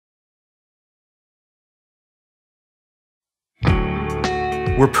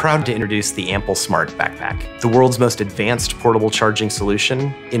We're proud to introduce the AMPL Smart Backpack, the world's most advanced portable charging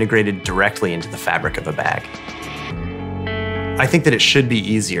solution integrated directly into the fabric of a bag. I think that it should be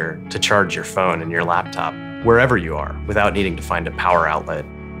easier to charge your phone and your laptop wherever you are without needing to find a power outlet.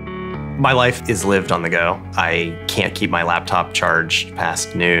 My life is lived on the go. I can't keep my laptop charged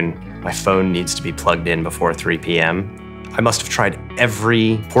past noon. My phone needs to be plugged in before 3 p.m. I must have tried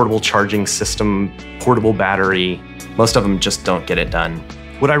every portable charging system, portable battery. Most of them just don't get it done.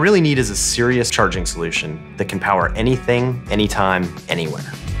 What I really need is a serious charging solution that can power anything, anytime,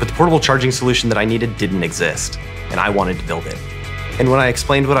 anywhere. But the portable charging solution that I needed didn't exist, and I wanted to build it. And when I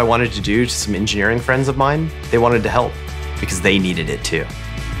explained what I wanted to do to some engineering friends of mine, they wanted to help because they needed it too.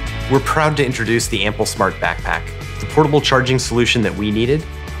 We're proud to introduce the AMPL Smart Backpack, the portable charging solution that we needed,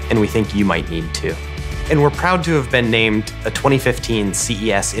 and we think you might need too. And we're proud to have been named a 2015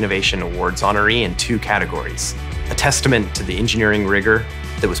 CES Innovation Awards honoree in 2 categories, a testament to the engineering rigor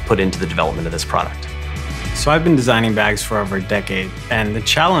that was put into the development of this product. So I've been designing bags for over a decade, and the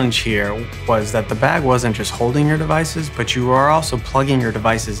challenge here was that the bag wasn't just holding your devices, but you were also plugging your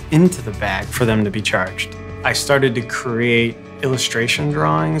devices into the bag for them to be charged. I started to create illustration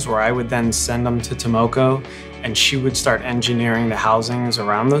drawings where I would then send them to Tomoko, and she would start engineering the housings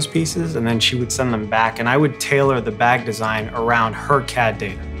around those pieces, and then she would send them back, and I would tailor the bag design around her CAD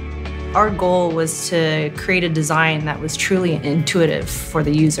data. Our goal was to create a design that was truly intuitive for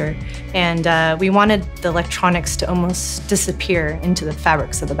the user, and we wanted the electronics to almost disappear into the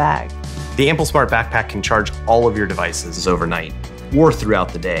fabrics of the bag. The AMPL Smart Backpack can charge all of your devices overnight or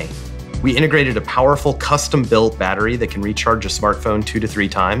throughout the day. We integrated a powerful custom-built battery that can recharge a smartphone 2 to 3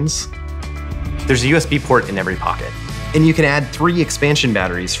 times. There's a USB port in every pocket, and you can add 3 expansion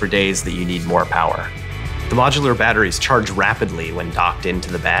batteries for days that you need more power. The modular batteries charge rapidly when docked into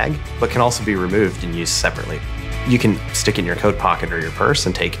the bag, but can also be removed and used separately. You can stick it in your coat pocket or your purse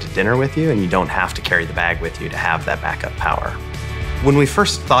and take it to dinner with you, and you don't have to carry the bag with you to have that backup power. When we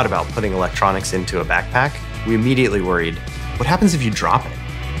first thought about putting electronics into a backpack, we immediately worried, what happens if you drop it?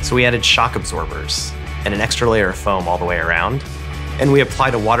 So we added shock absorbers and an extra layer of foam all the way around, and we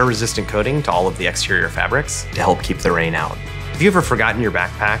applied a water-resistant coating to all of the exterior fabrics to help keep the rain out. Have you ever forgotten your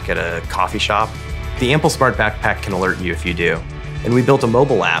backpack at a coffee shop? The AMPL Smart Backpack can alert you if you do. And we built a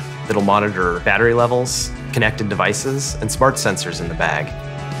mobile app that'll monitor battery levels, connected devices, and smart sensors in the bag.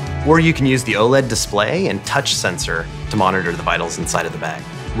 Or you can use the OLED display and touch sensor to monitor the vitals inside of the bag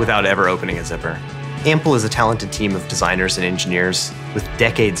without ever opening a zipper. AMPL is a talented team of designers and engineers with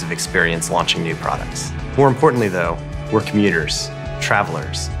decades of experience launching new products. More importantly though, we're commuters,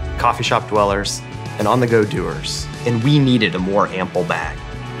 travelers, coffee shop dwellers, and on-the-go doers, and we needed a more ample bag.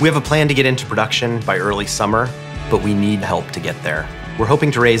 We have a plan to get into production by early summer, but we need help to get there. We're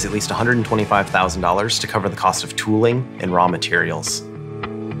hoping to raise at least $125,000 to cover the cost of tooling and raw materials.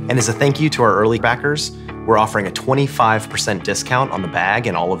 And as a thank you to our early backers, we're offering a 25% discount on the bag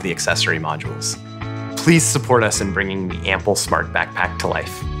and all of the accessory modules. Please support us in bringing the AMPL Smart Backpack to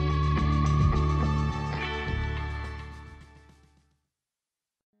life.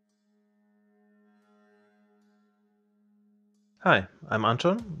 Hi, I'm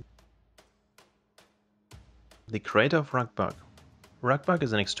Anton, the creator of Rugbug. Rugbug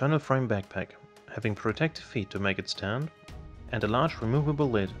is an external frame backpack, having protective feet to make it stand, and a large removable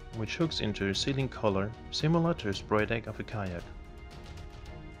lid which hooks into a ceiling collar similar to a spray deck of a kayak.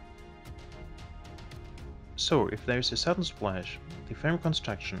 So, if there is a sudden splash, the frame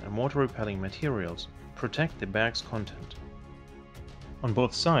construction and water-repelling materials protect the bag's content. On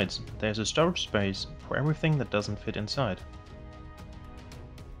both sides, there is a storage space for everything that doesn't fit inside,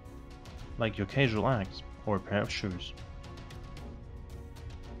 like your casual axe or a pair of shoes.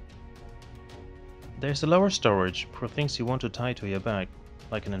 There's a lower storage for things you want to tie to your bag,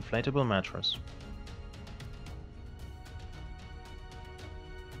 like an inflatable mattress.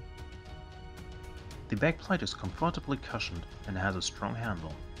 The backplate is comfortably cushioned and has a strong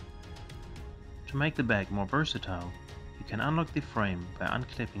handle. To make the bag more versatile, you can unlock the frame by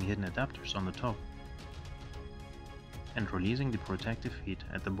unclipping hidden adapters on the top and releasing the protective feet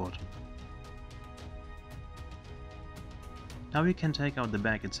at the bottom. Now you can take out the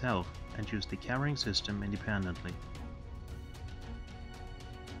bag itself and use the carrying system independently.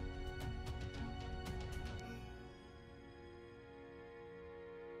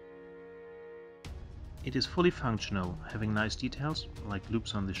 It is fully functional, having nice details like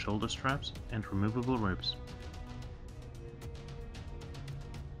loops on the shoulder straps and removable ribs.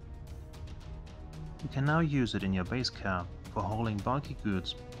 You can now use it in your base car for hauling bulky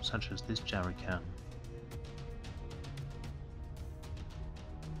goods such as this jerry can.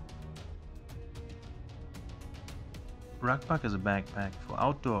 Ruckpack is a backpack for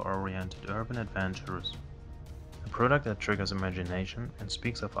outdoor-oriented urban adventurers. A product that triggers imagination and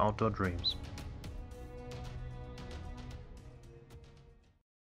speaks of outdoor dreams.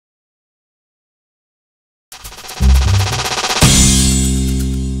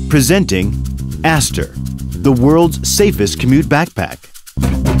 Presenting Aster, the world's safest commute backpack.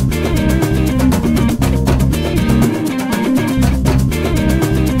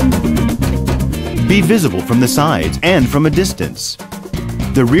 Be visible from the sides and from a distance.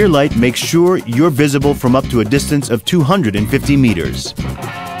 The rear light makes sure you're visible from up to a distance of 250 meters.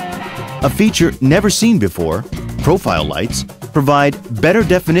 A feature never seen before, profile lights provide better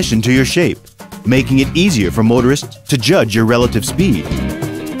definition to your shape, making it easier for motorists to judge your relative speed.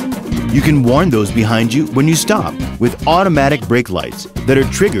 You can warn those behind you when you stop with automatic brake lights that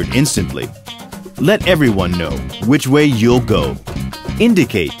are triggered instantly. Let everyone know which way you'll go.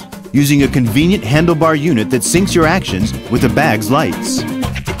 Indicate using a convenient handlebar unit that syncs your actions with the bag's lights.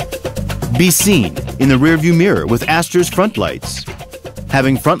 Be seen in the rearview mirror with Aster's front lights.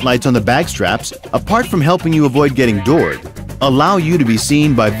 Having front lights on the bag straps, apart from helping you avoid getting doored, allow you to be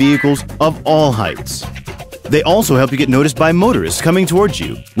seen by vehicles of all heights. They also help you get noticed by motorists coming towards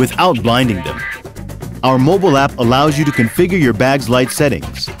you without blinding them. Our mobile app allows you to configure your bag's light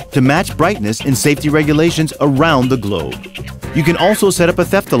settings to match brightness and safety regulations around the globe. You can also set up a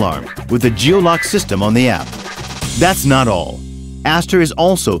theft alarm with the geolock system on the app. That's not all. Aster is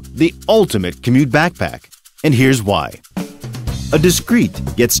also the ultimate commute backpack, and here's why. A discreet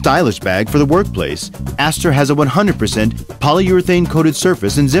yet stylish bag for the workplace, Aster has a 100% polyurethane-coated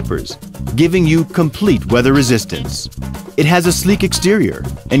surface and zippers, giving you complete weather resistance. It has a sleek exterior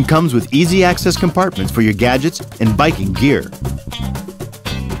and comes with easy access compartments for your gadgets and biking gear.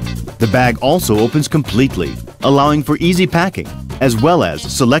 The bag also opens completely, allowing for easy packing, as well as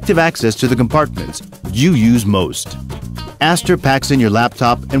selective access to the compartments you use most. Aster packs in your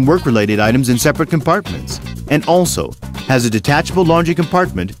laptop and work-related items in separate compartments, and also has a detachable laundry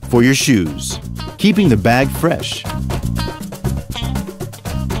compartment for your shoes, keeping the bag fresh.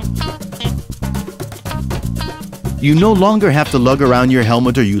 You no longer have to lug around your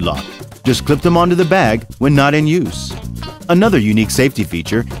helmet or U-lock. Just clip them onto the bag when not in use. Another unique safety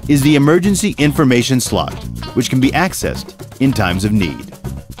feature is the emergency information slot, which can be accessed in times of need.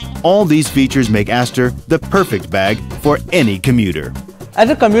 All these features make Aster the perfect bag for any commuter. As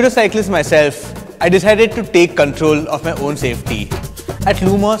a commuter cyclist myself, I decided to take control of my own safety. At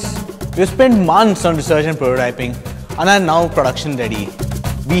Lumos, we have spent months on research and prototyping and are now production ready.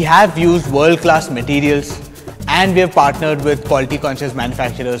 We have used world-class materials and we have partnered with quality-conscious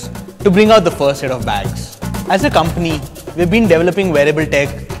manufacturers to bring out the first set of bags. As a company, we've been developing wearable tech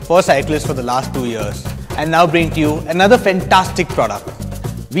for cyclists for the last 2 years and now bring to you another fantastic product.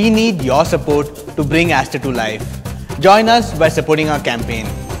 We need your support to bring Aster to life. Join us by supporting our campaign.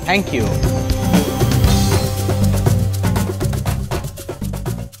 Thank you.